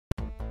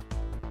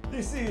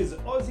This is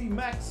Aussie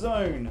Mac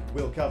Zone.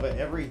 We'll cover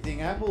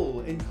everything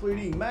Apple,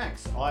 including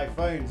Macs,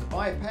 iPhones,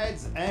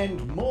 iPads,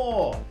 and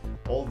more.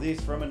 All this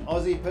from an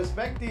Aussie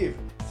perspective.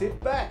 Sit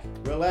back,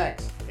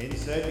 relax, and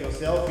insert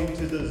yourself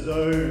into the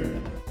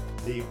zone.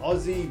 The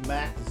Aussie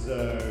Mac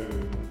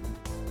Zone.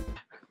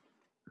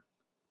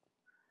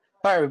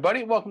 Hi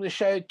everybody, welcome to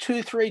show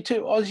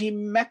 232 Aussie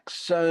Mac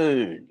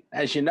Zone.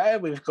 As you know,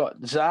 we've got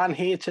Zahn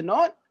here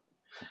tonight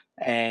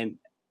and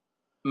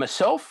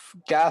myself,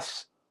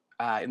 Garth,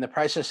 in the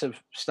process of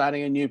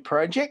starting a new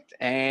project,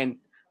 and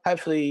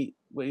hopefully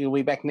we'll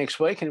be back next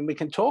week and we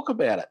can talk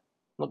about it.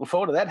 Looking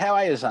forward to that. How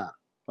are you, Zahn?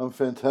 I'm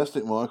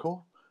fantastic,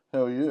 Michael.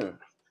 How are you?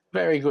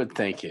 Very good,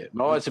 thank you.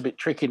 My eye's a bit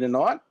tricky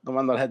tonight, the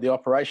one that I had the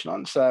operation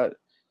on, so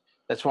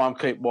that's why I'm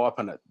keep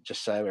wiping it,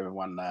 just so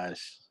everyone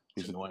knows.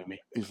 It's annoying me.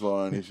 He's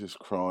lying, he's just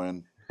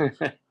crying.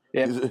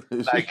 Yeah,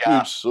 He's a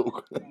huge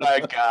sook. No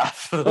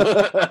Garth.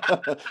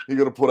 You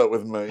got to put up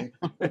with me.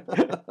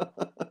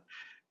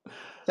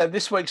 So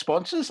this week's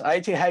sponsors,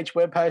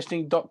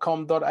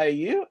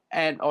 athwebhosting.com.au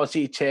and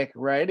Aussie Tech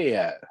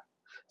Radio.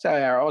 So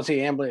our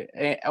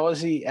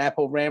Aussie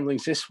Apple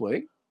ramblings this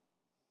week.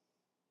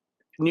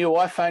 New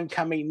iPhone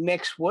coming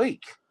next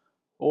week,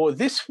 or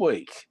this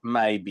week,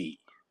 maybe.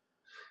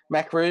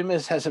 Mac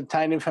Rumors has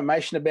obtained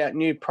information about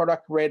new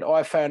product red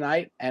iPhone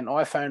 8 and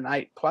iPhone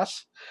 8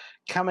 Plus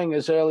coming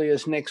as early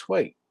as next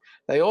week.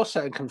 They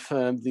also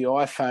confirmed the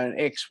iPhone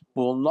X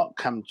will not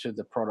come to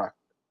the product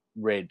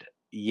red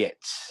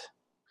yet.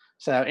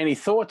 So any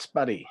thoughts,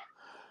 buddy?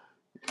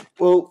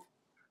 Well,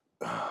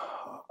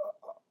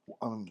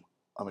 I'm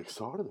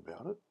excited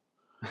about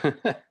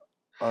it.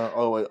 I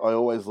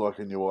always like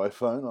a new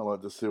iPhone. I like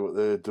to see what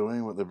they're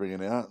doing, what they're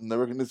bringing out, and they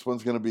reckon this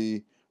one's going to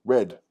be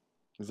red.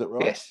 Is that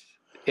right? Yes.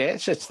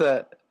 It's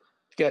to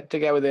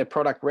go with their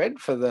product red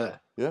for the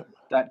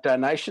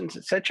donations,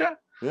 etc.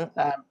 Yeah.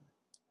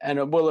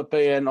 And will it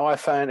be an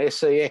iPhone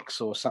SEX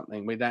or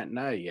something? We don't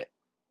know yet.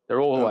 They're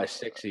always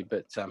sexy,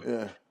 but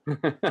yeah.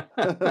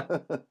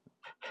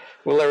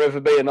 Will there ever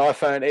be an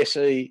iPhone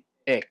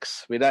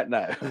SEX? We don't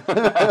know.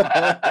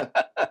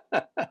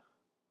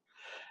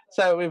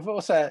 So we've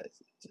also,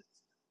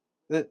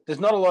 there's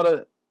not a lot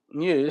of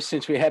news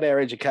since we had our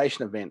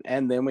education event,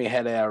 and then we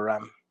had our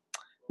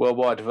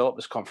Worldwide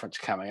Developers Conference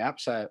coming up.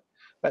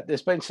 But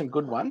there's been some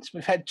good ones.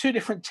 We've had two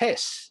different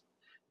tests,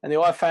 and the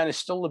iPhone is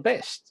still the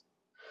best.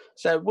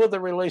 So with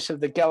the release of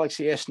the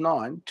Galaxy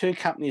S9, two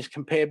companies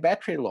compare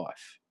battery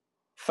life.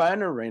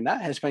 Phone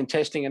Arena has been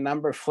testing a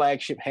number of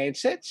flagship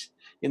handsets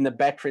in the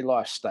battery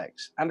life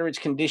stakes. Under its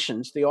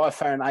conditions, the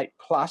iPhone 8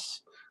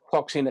 Plus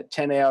clocks in at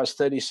 10 hours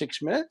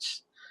 36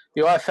 minutes,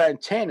 the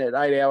iPhone 10 at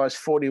 8 hours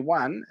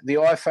 41, the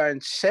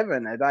iPhone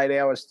 7 at 8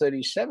 hours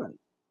 37.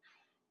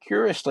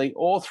 Curiously,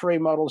 all three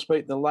models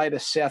beat the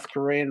latest South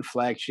Korean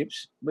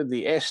flagships, with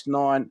the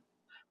S9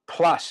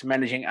 Plus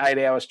managing 8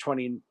 hours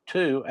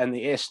 22 and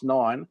the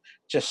S9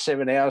 just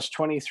 7 hours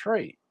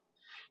 23.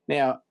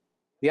 Now,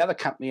 the other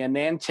company,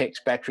 Anandtech's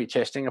battery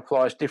testing,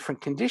 applies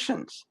different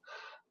conditions.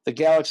 The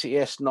Galaxy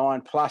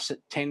S9 Plus at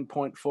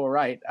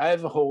 10.48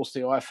 overhauls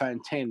the iPhone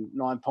 10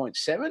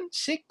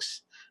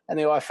 9.76 and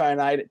the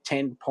iPhone 8 at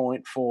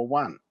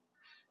 10.41.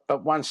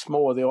 But once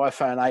more, the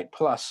iPhone 8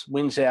 Plus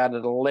wins out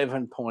at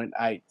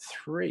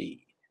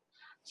 11.83.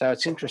 So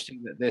it's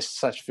interesting that there's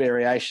such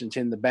variations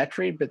in the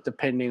battery, but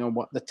depending on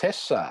what the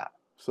tests are.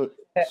 So,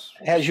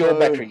 how's your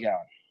battery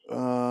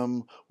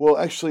going? Well,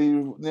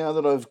 actually, now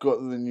that I've got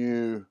the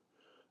new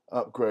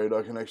upgrade,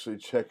 I can actually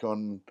check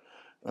on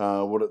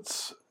how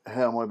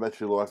my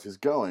battery life is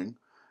going.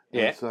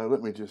 Yeah. And so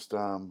let me just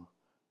there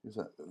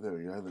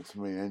we go. That's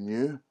me and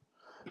you.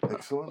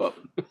 Excellent.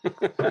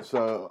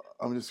 So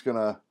I'm just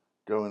gonna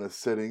go into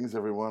settings,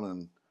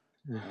 everyone,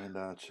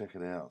 and check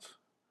it out.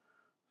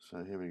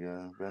 So here we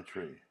go,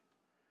 battery.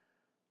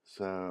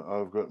 So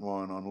I've got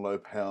mine on low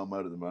power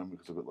mode at the moment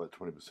because I've got like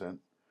 20%.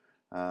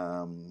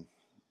 I'm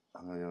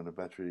going to go into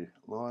battery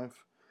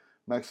life.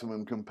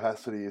 Maximum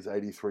capacity is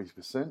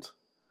 83%.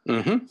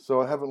 Mm-hmm.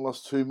 So I haven't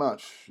lost too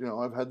much. You know,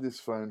 I've had this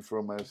phone for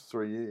almost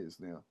 3 years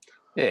now.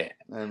 Yeah.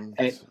 And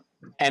it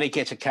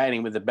gets a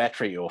caning with the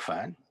battery, your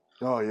phone.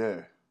 Oh,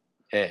 yeah.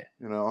 Yeah.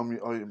 You know,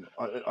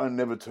 I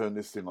never turn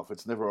this thing off.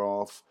 It's never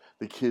off.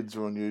 The kids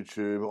are on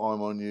YouTube.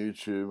 I'm on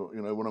YouTube.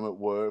 You know, when I'm at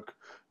work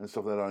and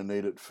stuff that I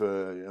need it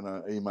for, you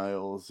know,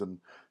 emails, and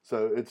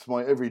so it's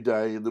my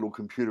everyday little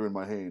computer in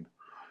my hand.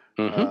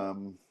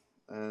 Mm-hmm.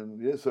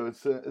 And yeah, so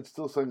it's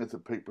still saying it's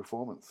at peak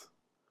performance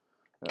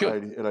at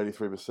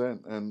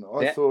 83%. And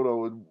I thought I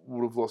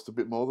would have lost a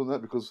bit more than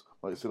that because,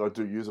 like I said, I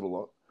do use it a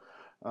lot.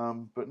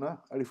 But no,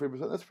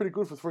 83%. That's pretty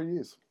good for 3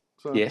 years.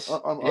 So yes,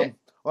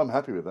 I'm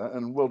happy with that,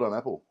 and well done,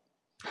 Apple.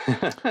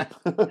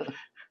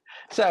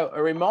 So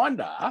a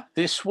reminder,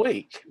 this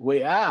week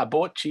we are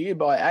brought to you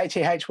by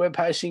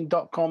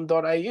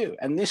athwebhosting.com.au,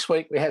 and this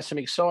week we have some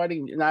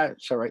exciting.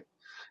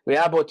 We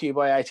are brought to you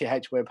by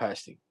ATH Web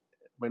Hosting.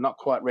 We're not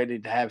quite ready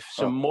to have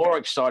some more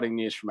exciting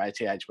news from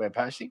ATH Web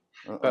Hosting,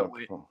 but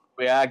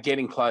we are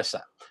getting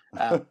closer.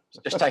 It's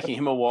just taking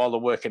him a while to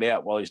work it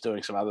out while he's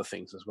doing some other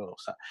things as well.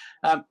 So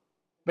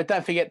But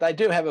don't forget, they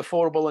do have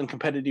affordable and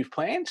competitive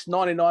plans,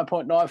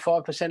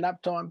 99.95%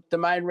 uptime,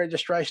 domain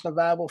registration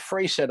available,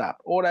 free setup,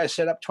 auto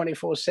setup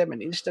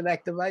 24/7, instant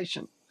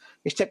activation,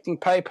 accepting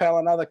PayPal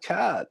and other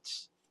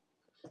cards.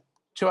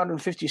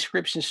 250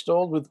 scripts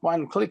installed with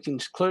one click,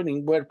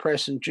 including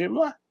WordPress and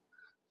Joomla.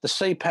 The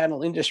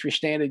cPanel industry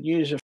standard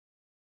user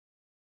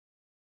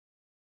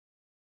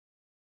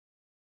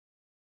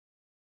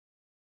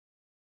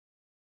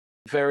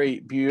very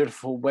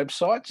beautiful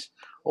websites,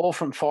 all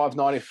from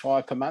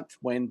 $5.95 per month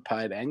when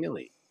paid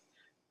annually.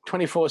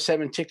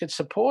 24/7 ticket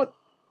support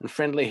and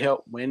friendly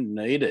help when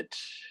needed.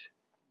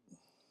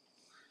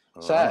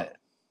 So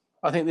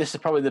I think this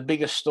is probably the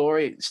biggest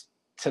story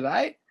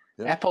today.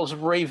 Yep. Apple's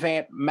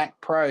revamped Mac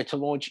Pro to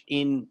launch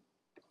in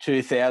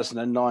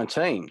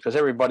 2019 because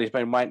everybody's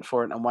been waiting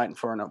for it and waiting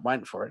for it and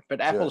waiting for it.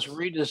 But Apple's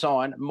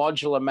redesigned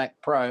modular Mac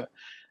Pro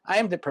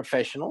aimed at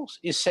professionals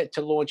is set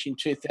to launch in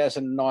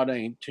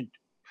 2019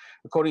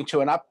 according to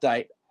an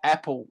update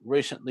Apple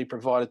recently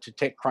provided to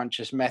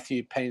TechCrunch's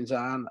Matthew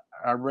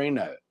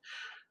Panzarino,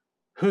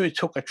 who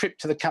took a trip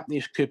to the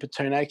company's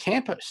Cupertino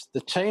campus.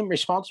 The team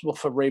responsible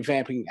for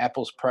revamping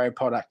Apple's Pro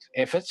product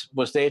efforts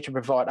was there to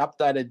provide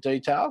updated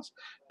details,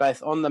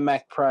 both on the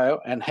Mac Pro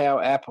and how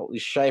Apple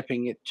is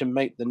shaping it to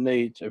meet the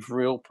needs of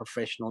real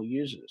professional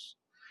users.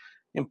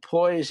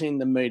 Employees in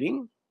the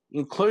meeting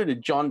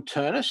included John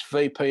Turnus,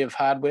 VP of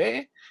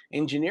Hardware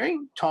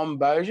Engineering, Tom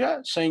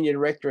Bozier, Senior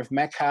Director of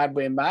Mac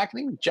Hardware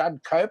Marketing,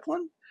 Judd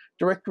Copeland,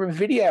 Director of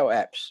Video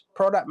Apps,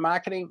 Product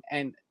Marketing,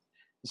 and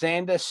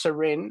Xander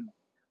Seren,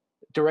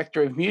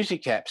 Director of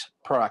Music Apps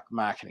Product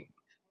Marketing.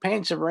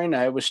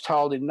 Panzarino was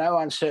told in no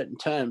uncertain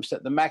terms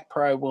that the Mac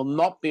Pro will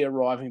not be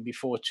arriving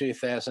before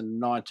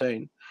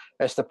 2019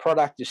 as the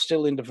product is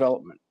still in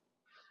development.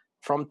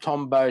 From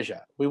Tom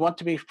Bozier, we want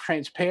to be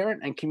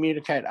transparent and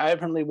communicate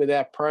openly with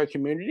our Pro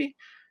community,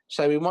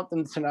 so we want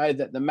them to know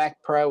that the Mac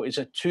Pro is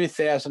a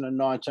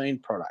 2019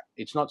 product.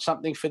 It's not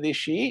something for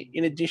this year.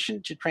 In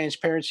addition to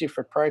transparency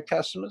for Pro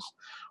customers,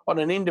 on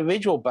an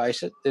individual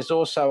basis, there's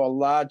also a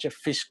larger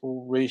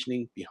fiscal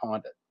reasoning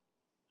behind it.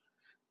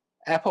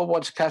 Apple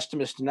wants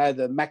customers to know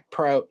the Mac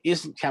Pro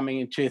isn't coming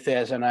in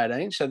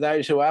 2018, so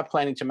those who are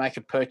planning to make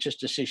a purchase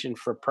decision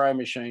for a Pro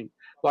machine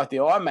like the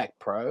iMac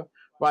Pro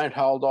won't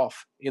hold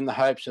off in the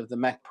hopes of the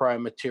Mac Pro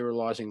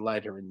materialising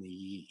later in the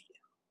year.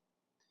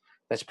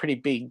 That's pretty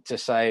big to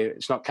say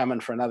it's not coming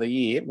for another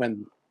year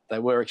when they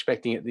were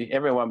expecting it.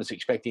 Everyone was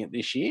expecting it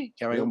this year,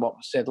 going on what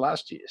was said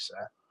last year.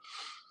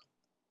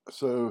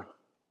 So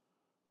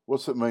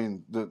what's it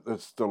mean that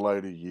it's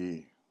delayed a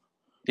year?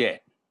 Yeah.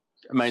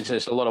 It means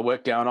there's a lot of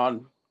work going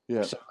on.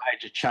 Yeah. Some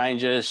major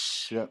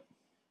changes. Yeah.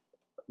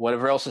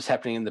 Whatever else is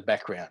happening in the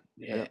background.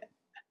 Yeah.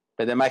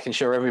 But they're making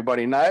sure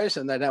everybody knows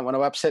and they don't want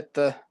to upset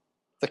the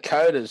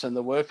coders and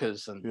the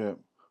workers. And yeah.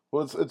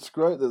 Well, it's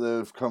great that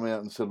they've come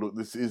out and said, look,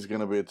 this is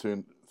going to be a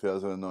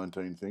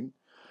 2019 thing.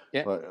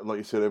 Yeah. Like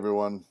you said,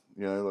 everyone,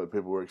 like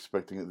people were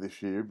expecting it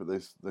this year, but they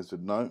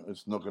said, no,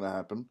 it's not going to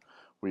happen.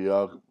 We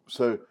are.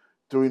 So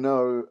do we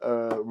know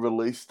a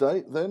release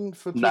date then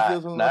for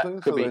 2019? No,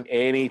 it could be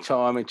any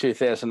time in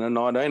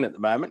 2019 at the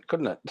moment,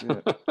 couldn't it?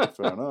 Yeah,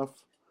 fair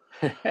enough.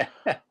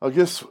 I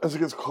guess as it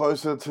gets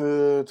closer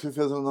to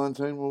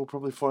 2019, we'll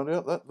probably find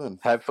out that then.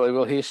 Hopefully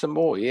we'll hear some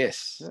more,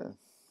 yes.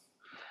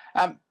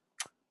 Yeah.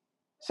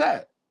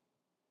 So,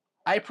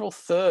 April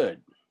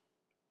 3rd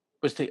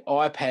was the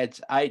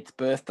iPad's 8th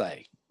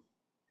birthday,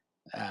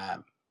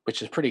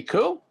 which is pretty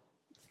cool.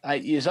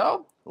 8 years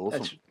old. Awesome.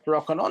 That's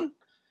rocking on.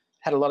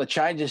 Had a lot of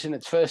changes in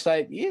its first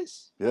 8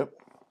 years. Yep.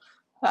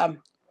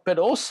 But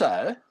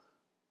also,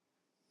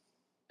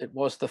 it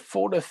was the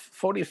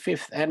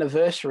 45th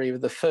anniversary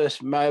of the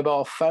first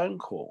mobile phone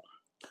call.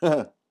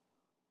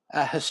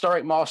 A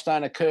historic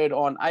milestone occurred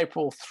on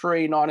April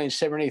 3,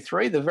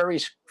 1973, the very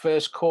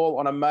first call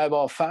on a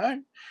mobile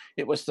phone.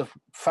 It was the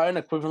phone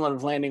equivalent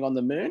of landing on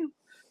the moon,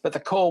 but the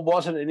call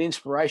wasn't an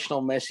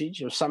inspirational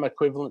message or some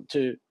equivalent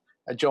to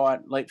a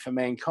giant leap for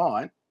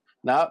mankind.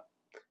 No,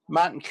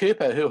 Martin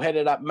Cooper, who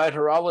headed up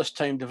Motorola's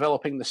team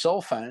developing the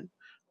cell phone,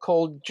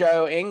 called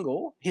Joe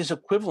Engel, his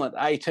equivalent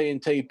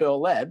AT&T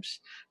Bell Labs,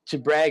 to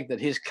brag that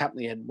his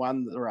company had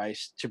won the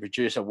race to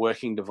produce a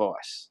working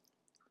device.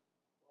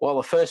 While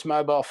the first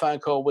mobile phone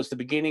call was the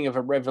beginning of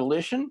a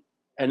revolution,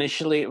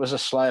 initially it was a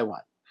slow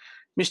one.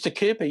 Mr.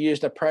 Cooper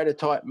used a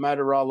prototype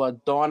Motorola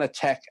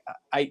Dynatac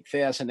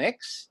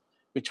 8000X,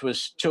 which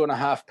was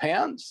 2.5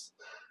 pounds,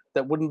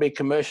 that wouldn't be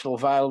commercially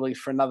available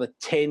for another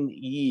 10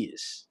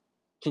 years.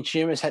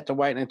 Consumers had to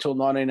wait until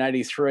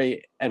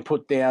 1983 and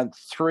put down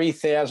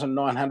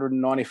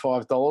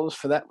 $3,995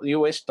 for that,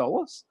 US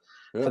dollars,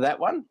 for that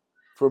one.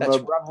 That's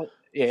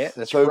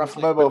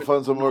roughly mobile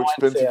phones are more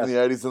expensive in the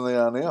 80s than they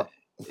are now.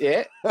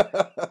 Yeah.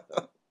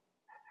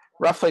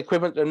 Roughly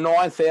equivalent to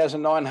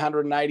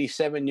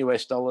 $9,987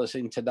 US dollars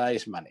in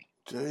today's money.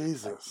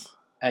 Jesus.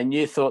 And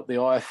you thought the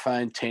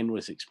iPhone 10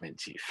 was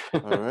expensive.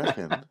 I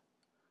reckon.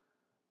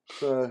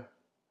 So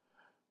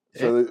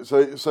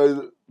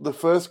the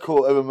first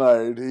call ever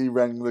made, he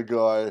rang the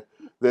guy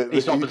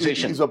His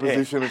opposition. His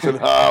opposition and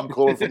said, I'm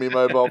calling from your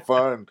mobile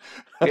phone.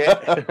 Yeah.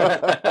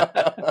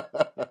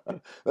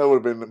 That would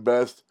have been the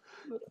best.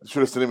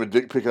 Should have sent him a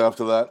dick pic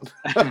after that.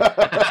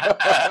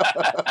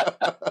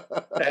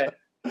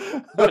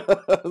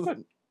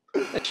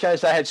 It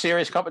shows they had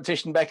serious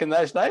competition back in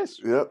those days.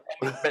 Yep.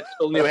 But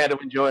still knew how to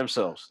enjoy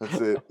themselves.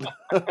 That's it.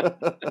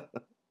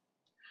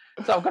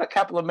 So I've got a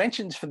couple of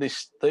mentions for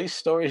these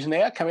stories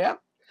now coming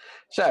up.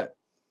 So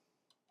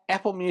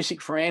Apple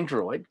Music for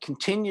Android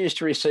continues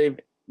to receive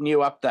new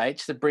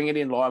updates that bring it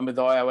in line with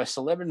iOS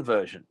 11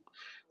 version.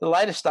 The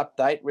latest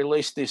update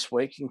released this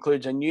week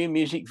includes a new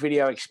music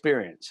video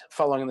experience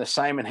following the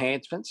same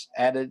enhancements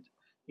added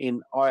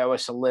in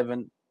iOS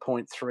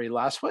 11.3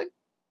 last week.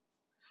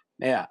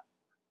 Now,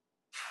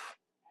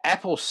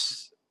 Apple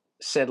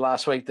said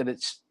last week that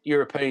its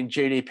European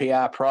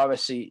GDPR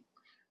privacy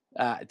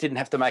didn't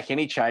have to make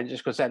any changes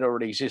because that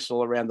already exists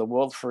all around the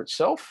world for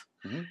itself.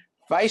 Mm-hmm.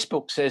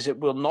 Facebook says it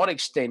will not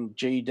extend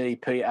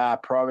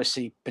GDPR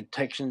privacy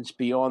protections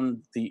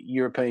beyond the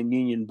European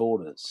Union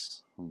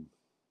borders.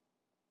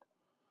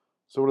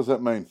 So what does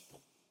that mean?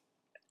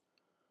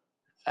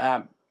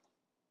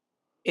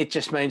 It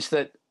just means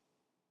that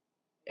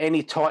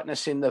any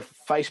tightness in the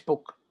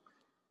Facebook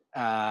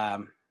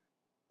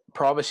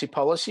privacy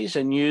policies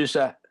and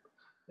user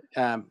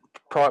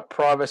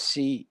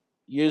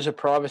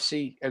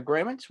privacy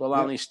agreements will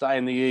only stay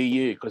in the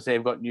EU because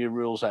they've got new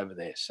rules over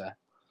there. So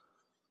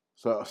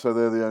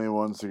they're the only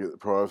ones to get the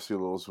privacy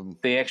laws from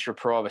the extra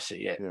privacy,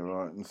 yeah. Yeah,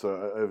 right. And so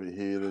over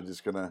here, they're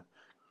just going to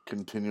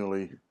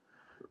continually,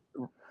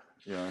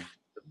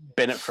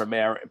 benefit from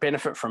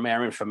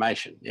our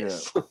information.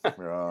 Yes. Yeah,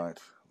 right.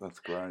 That's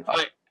great.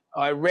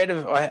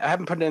 I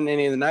haven't put in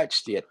any of the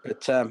notes yet,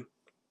 but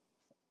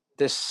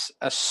there's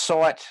a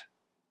site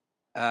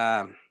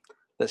that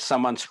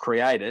someone's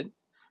created.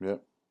 Yeah.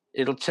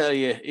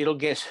 It'll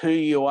guess who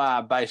you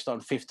are based on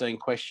 15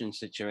 questions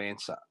that you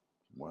answer.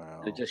 Wow.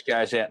 And it just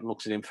goes out and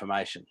looks at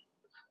information.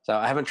 So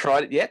I haven't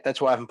tried it yet.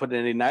 That's why I haven't put in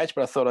any notes,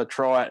 but I thought I'd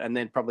try it and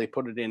then probably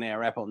put it in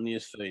our Apple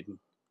news feed and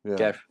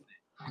go from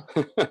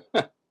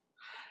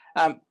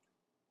there.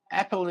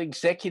 Apple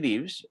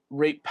executives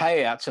reap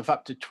payouts of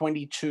up to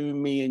 $22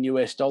 million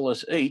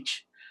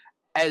each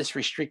as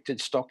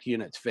restricted stock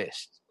units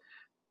vest.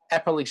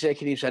 Apple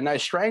executives are no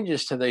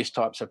strangers to these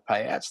types of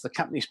payouts. The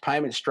company's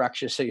payment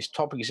structure sees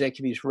top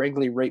executives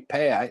regularly reap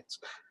payouts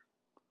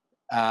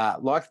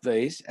like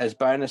these as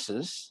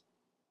bonuses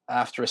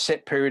after a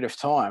set period of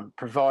time,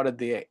 provided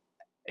the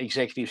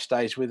executive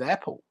stays with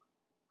Apple.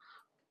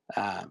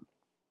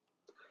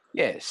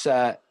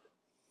 So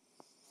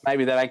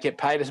maybe they don't get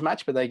paid as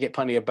much, but they get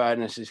plenty of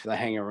bonuses if they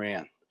hang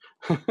around.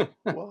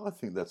 Well, I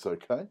think that's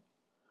okay.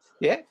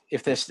 Yeah,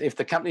 if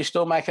the company's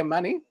still making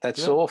money,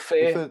 that's all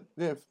fair.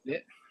 If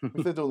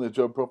they're doing their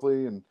job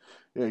properly, and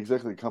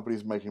exactly, the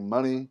company's making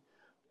money.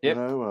 Yep.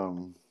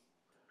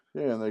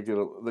 And they get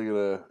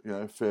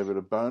a fair bit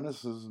of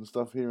bonuses and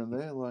stuff here and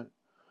there. Like,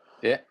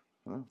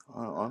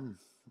 I'm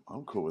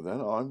cool with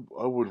that.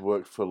 I would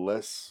work for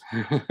less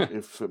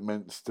if it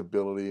meant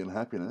stability and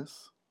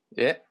happiness.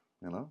 Yeah.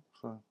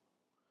 So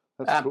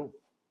that's cool.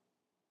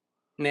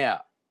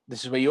 Now,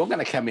 this is where you're going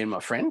to come in, my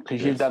friend,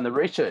 because you've done the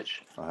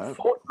research. I have.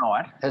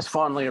 Fortnite has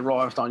finally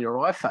arrived on your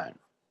iPhone.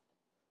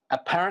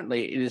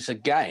 Apparently, it is a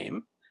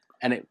game,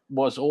 and it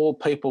was all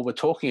people were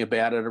talking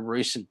about at a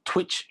recent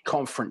Twitch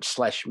conference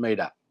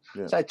 /meetup.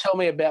 Yeah. So tell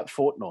me about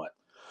Fortnite.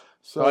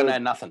 So I know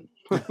nothing.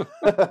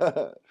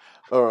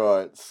 All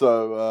right.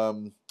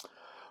 So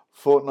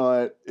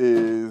Fortnite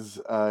is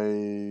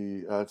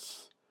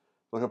it's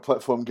like a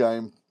platform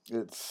game.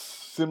 It's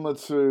similar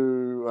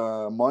to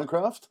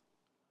Minecraft.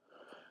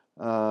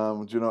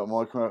 Do you know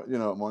what Minecraft? You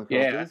know what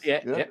Minecraft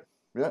is?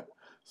 Yeah.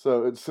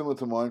 So it's similar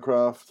to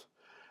Minecraft,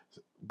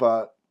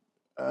 but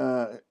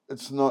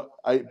it's not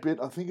 8-bit.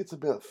 I think it's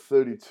about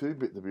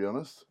 32-bit, to be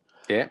honest.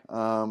 Yeah.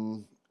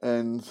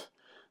 And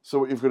so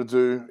what you've got to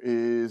do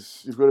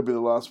is you've got to be the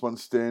last one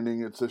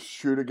standing. It's a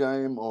shooter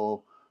game,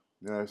 or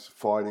it's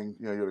fighting.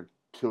 You've got to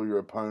kill your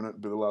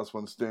opponent, be the last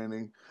one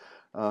standing.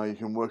 You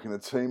can work in a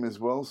team as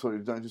well, so you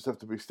don't just have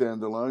to be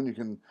standalone. You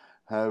can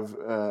have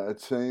a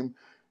team.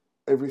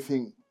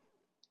 Everything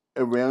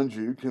around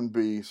you can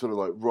be sort of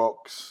like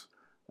rocks,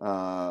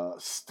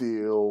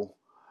 steel,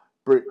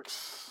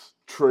 bricks,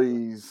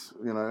 trees,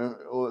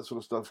 all that sort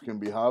of stuff can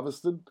be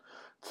harvested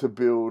to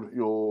build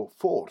your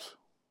fort.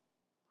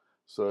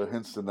 So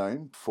hence the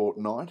name,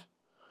 Fortnite.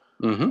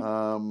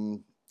 Mm-hmm.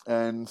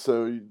 And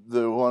so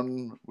the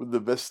one with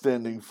the best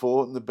standing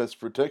fort and the best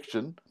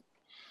protection,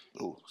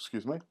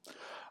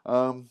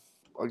 I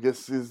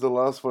guess is the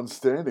last one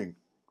standing.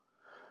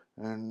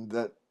 And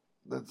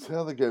that's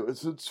how they go.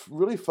 It's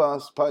really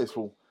fast paced.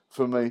 Well,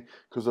 for me,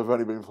 because I've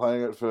only been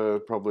playing it for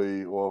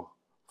probably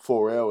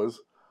 4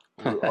 hours,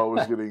 I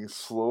was getting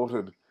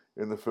slaughtered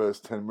in the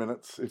first 10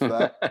 minutes, if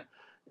that.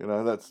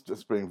 That's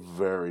just being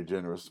very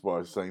generous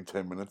by saying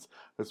 10 minutes.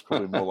 It's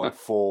probably more like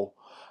 4.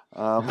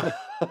 But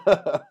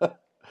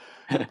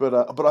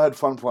I had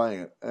fun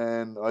playing it,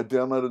 and I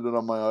downloaded it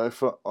on my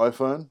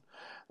iPhone.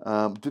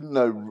 Didn't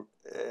know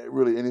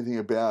really anything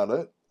about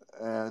it,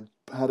 and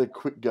had a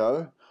quick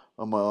go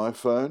on my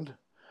iPhone.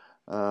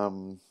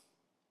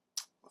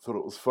 Thought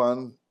it was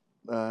fun,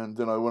 and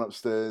then I went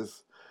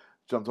upstairs,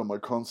 jumped on my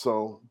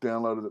console,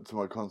 downloaded it to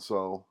my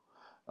console,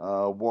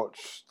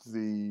 watched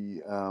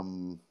the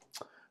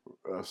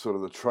sort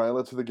of the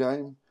trailer to the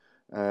game,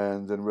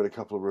 and then read a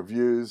couple of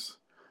reviews.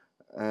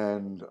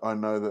 And I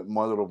know that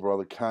my little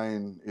brother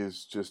Kane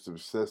is just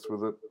obsessed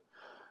with it.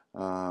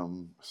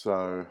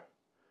 So,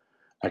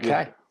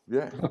 Okay.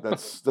 yeah,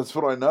 that's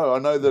what I know. I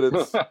know that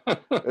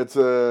it's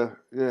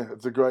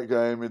a great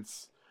game.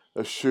 It's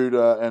a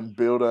shooter and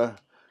builder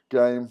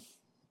game,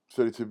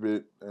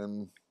 32-bit,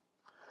 and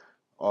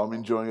I'm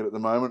enjoying it at the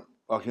moment.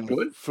 I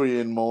can fill you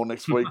in more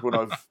next week when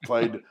I've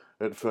played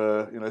it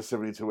for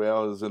 72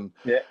 hours, and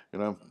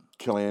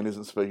Kellyanne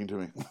isn't speaking to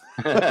me.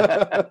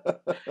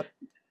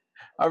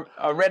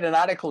 I read an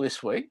article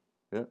this week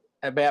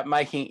about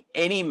making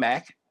any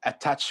Mac a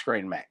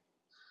touchscreen Mac,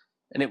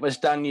 and it was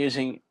done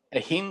using a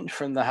hinge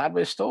from the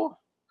hardware store,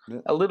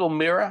 a little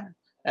mirror,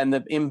 and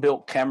the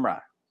inbuilt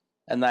camera,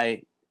 and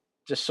they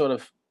just sort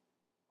of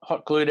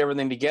hot glued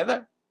everything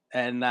together,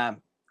 and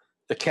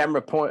the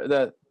camera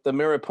the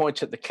mirror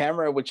points at the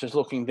camera, which is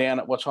looking down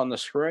at what's on the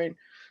screen.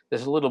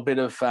 There's a little bit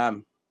of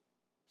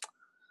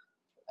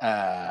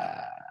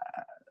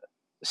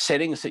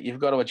settings that you've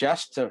got to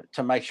adjust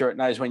to make sure it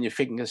knows when your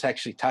finger is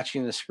actually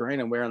touching the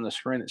screen and where on the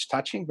screen it's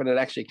touching, but it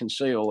actually can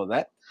see all of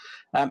that.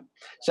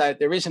 So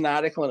there is an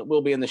article, and it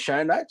will be in the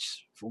show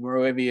notes from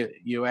wherever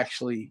you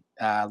actually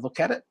look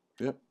at it.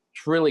 Yep.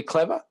 It's really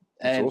clever.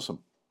 It's awesome.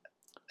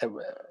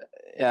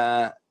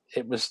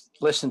 It was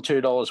less than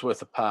 $2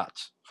 worth of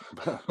parts.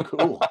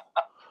 Cool.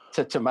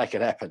 to make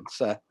it happen.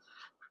 So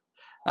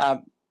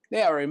now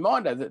a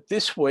reminder that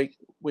this week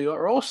we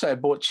are also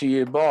brought to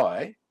you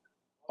by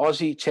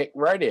Aussie Tech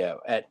Radio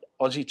at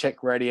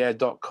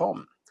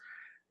aussietechradio.com.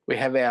 We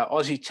have our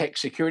Aussie Tech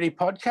Security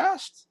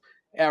podcast,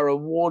 our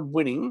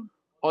award-winning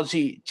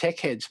Aussie Tech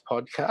Heads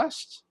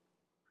podcast,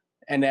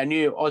 and our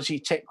new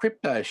Aussie Tech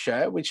Crypto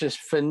show, which is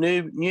for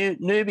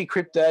newbie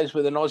cryptos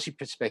with an Aussie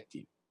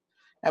perspective.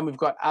 And we've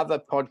got other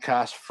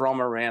podcasts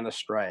from around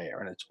Australia,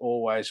 and it's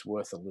always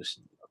worth a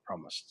listen, I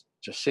promise.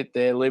 Just sit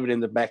there, leave it in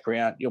the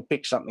background. You'll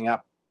pick something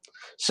up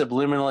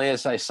subliminally,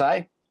 as they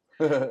say.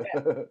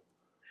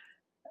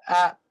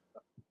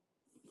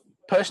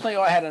 Personally,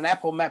 I had an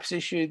Apple Maps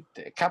issue,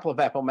 a couple of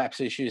Apple Maps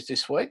issues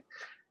this week.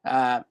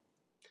 The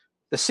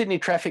Sydney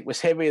traffic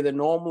was heavier than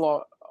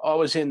normal. I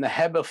was in the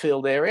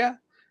Haberfield area,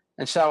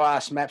 and so I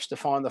asked Maps to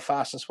find the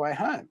fastest way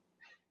home.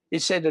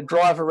 It said to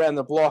drive around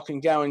the block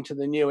and go into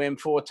the new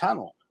M4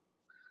 tunnel.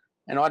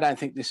 And I don't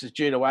think this is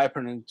due to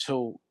open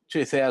until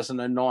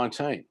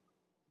 2019.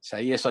 So,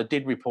 yes, I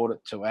did report it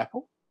to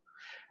Apple.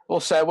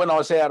 Also, when I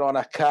was out on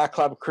a car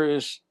club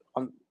cruise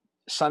on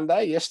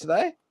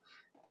yesterday,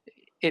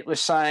 it was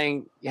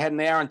saying you had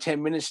an hour and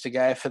 10 minutes to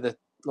go for the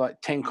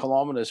 10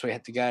 kilometres we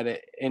had to go to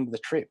end of the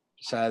trip.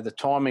 So the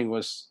timing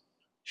was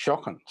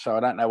shocking. So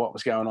I don't know what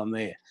was going on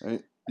there.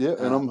 Yeah,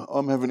 and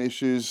I'm having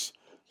issues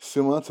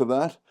similar to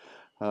that.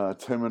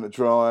 10-minute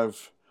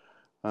drive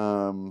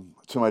to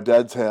my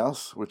dad's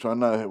house, which I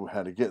know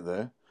how to get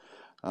there,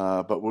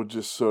 but we're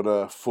just sort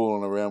of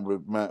fooling around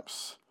with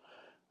maps,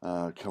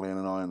 Kellyanne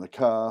and I in the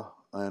car,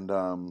 and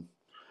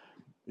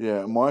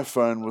my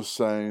phone was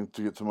saying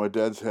to get to my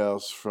dad's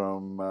house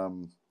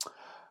from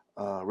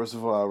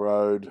Reservoir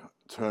Road,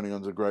 turning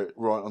onto the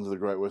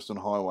Great Western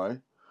Highway,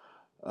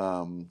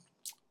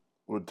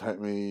 would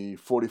take me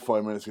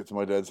 45 minutes to get to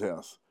my dad's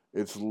house.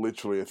 It's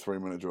literally a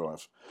 3-minute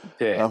drive.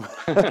 Yeah.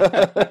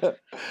 So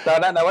I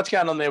don't know what's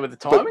going on there with the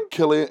timing.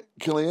 But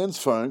Kellyanne's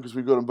phone, because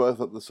we got them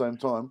both at the same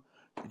time,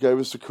 gave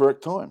us the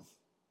correct time.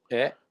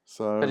 Yeah.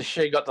 So, but has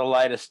she got the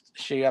latest?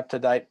 Is she up to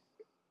date?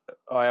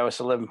 iOS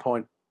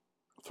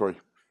 11.3.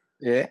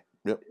 Yeah.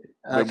 Yep.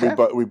 Okay.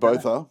 We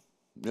both are.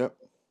 Yep.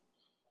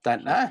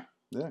 Don't know.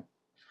 Yeah.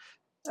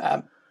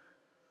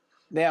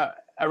 Now,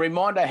 a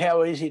reminder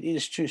how easy it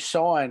is to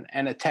sign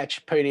and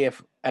attach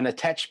PDF or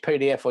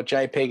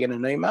JPEG in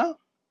an email.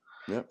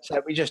 Yep.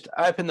 So we just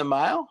open the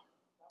mail,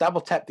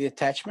 double tap the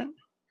attachment,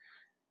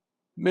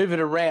 move it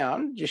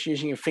around just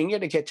using your finger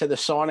to get to the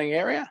signing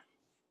area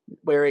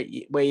where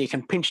you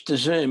can pinch to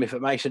zoom if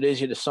it makes it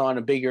easier to sign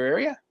a bigger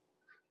area.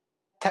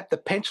 Tap the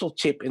pencil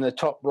tip in the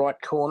top right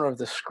corner of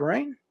the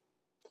screen.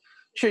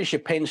 Choose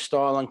your pen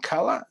style and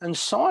colour and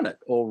sign it,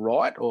 or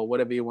write, or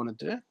whatever you want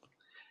to do.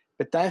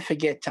 But don't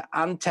forget to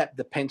untap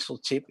the pencil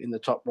tip in the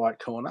top right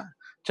corner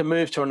to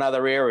move to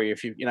another area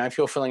if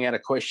you're filling out a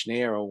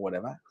questionnaire or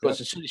whatever.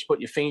 Because as soon as you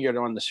put your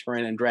finger on the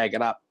screen and drag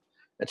it up,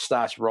 it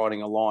starts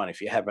writing a line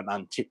if you haven't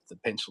untipped the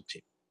pencil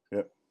tip.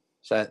 Yep.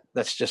 So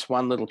that's just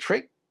one little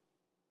trick.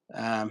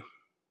 Now,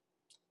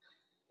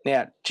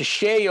 to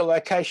share your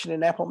location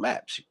in Apple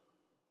Maps.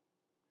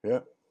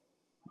 Yep.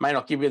 May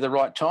not give you the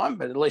right time,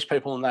 but at least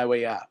people will know where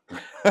you are.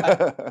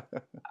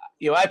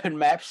 You open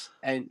Maps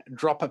and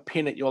drop a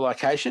pin at your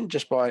location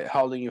just by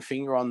holding your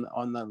finger on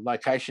the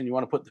location you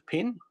want to put the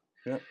pin.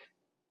 Yep.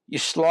 You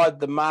slide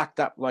the marked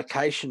up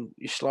location.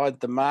 You slide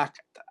the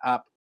marked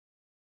up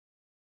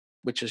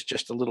which is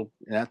just a little,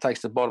 it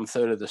takes the bottom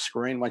third of the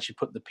screen once you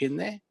put the pin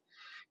there.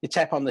 You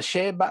tap on the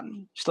share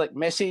button, select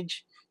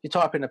message, you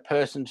type in a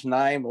person's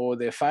name or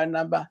their phone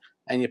number,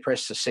 and you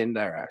press the send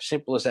arrow.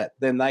 Simple as that.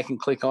 Then they can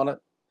click on it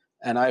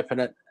and open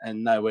it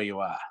and know where you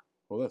are.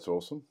 Well, that's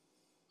awesome.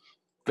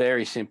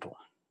 Very simple.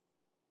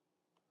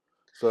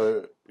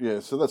 So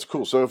that's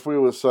cool. So if we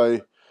were,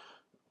 say,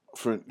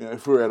 if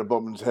we were at a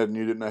Bodmin's Head and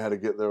you didn't know how to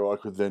get there, I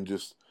could then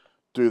just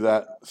do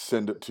that,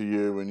 send it to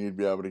you, and you'd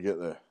be able to get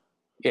there.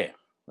 Yeah.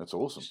 That's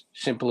awesome.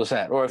 Simple as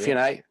that. Or if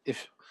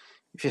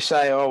if you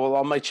say, oh, well,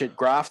 I'll meet you at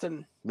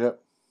Grafton. Yep.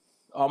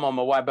 I'm on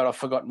my way, but I've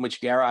forgotten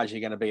which garage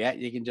you're going to be at.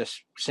 You can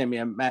just send me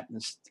a map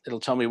and it'll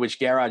tell me which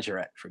garage you're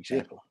at, for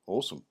example. Yeah.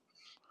 Awesome.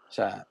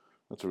 So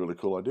that's a really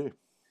cool idea.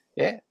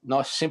 Yeah,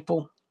 nice,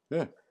 simple.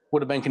 Yeah.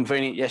 Would have been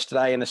convenient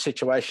yesterday in a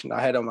situation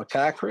I had on my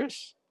car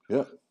cruise.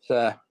 Yeah.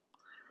 So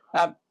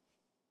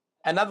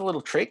another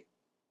little trick,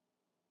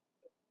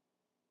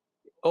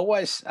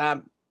 always,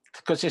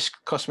 because this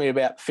cost me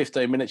about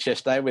 15 minutes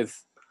yesterday with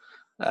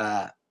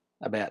about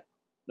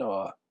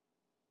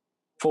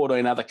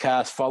 14 other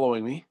cars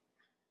following me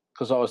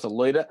because I was the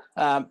leader.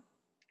 I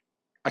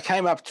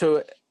coming up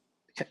to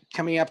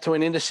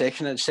an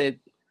intersection and it said,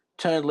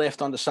 turn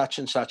left onto such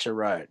and such a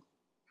road.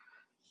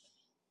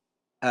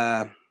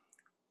 And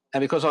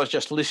because I was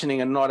just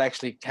listening and not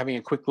actually having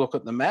a quick look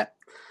at the map,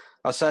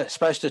 I was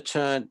supposed to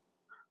turn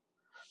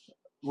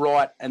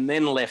right and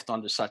then left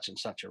onto such and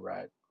such a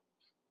road.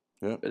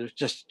 Yeah. But it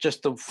was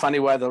just the funny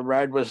way the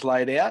road was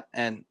laid out,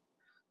 and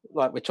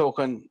like we're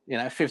talking,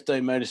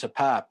 15 metres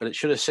apart, but it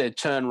should have said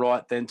turn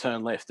right, then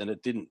turn left, and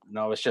it didn't. And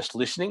I was just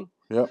listening.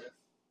 Yep.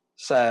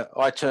 So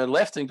I turned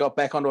left and got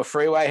back onto a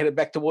freeway, headed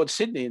back towards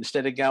Sydney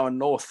instead of going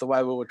north the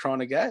way we were trying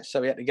to go.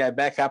 So we had to go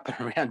back up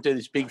and around, do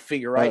this big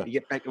figure eight to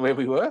get back to where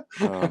we were.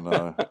 Oh,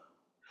 no.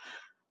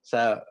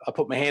 So I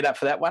put my hand up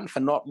for that one, for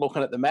not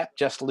looking at the map,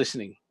 just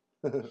listening.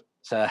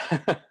 So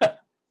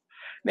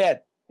now,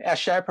 our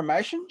show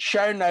promotion,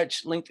 show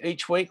notes linked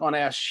each week on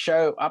our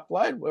show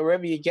upload,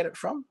 wherever you get it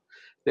from.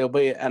 There'll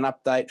be an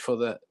update for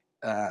the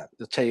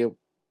tell you,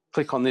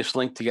 click on this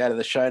link to go to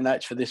the show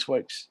notes for this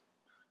week's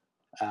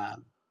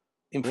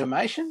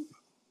information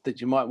that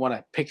you might want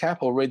to pick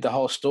up or read the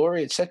whole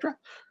story, etc.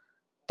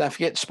 Don't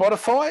forget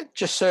Spotify,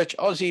 just search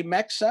Aussie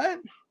Mac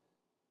Zone.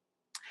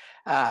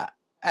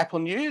 Apple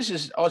News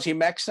is Aussie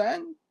Mac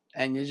Zone,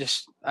 and you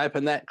just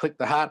open that, click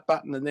the heart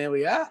button, and there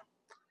we are.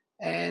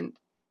 And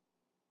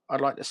I'd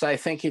like to say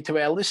thank you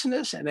to our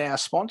listeners and our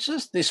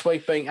sponsors, this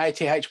week being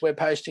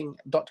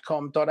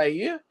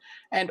athwebhosting.com.au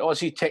and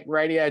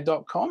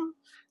aussietechradio.com,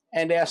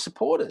 and our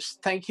supporters.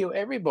 Thank you,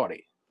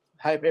 everybody.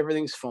 Hope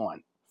everything's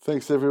fine.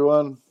 Thanks,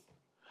 everyone.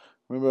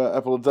 Remember,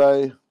 Apple a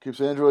day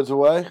keeps Androids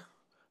away.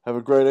 Have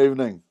a great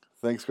evening.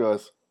 Thanks,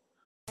 guys.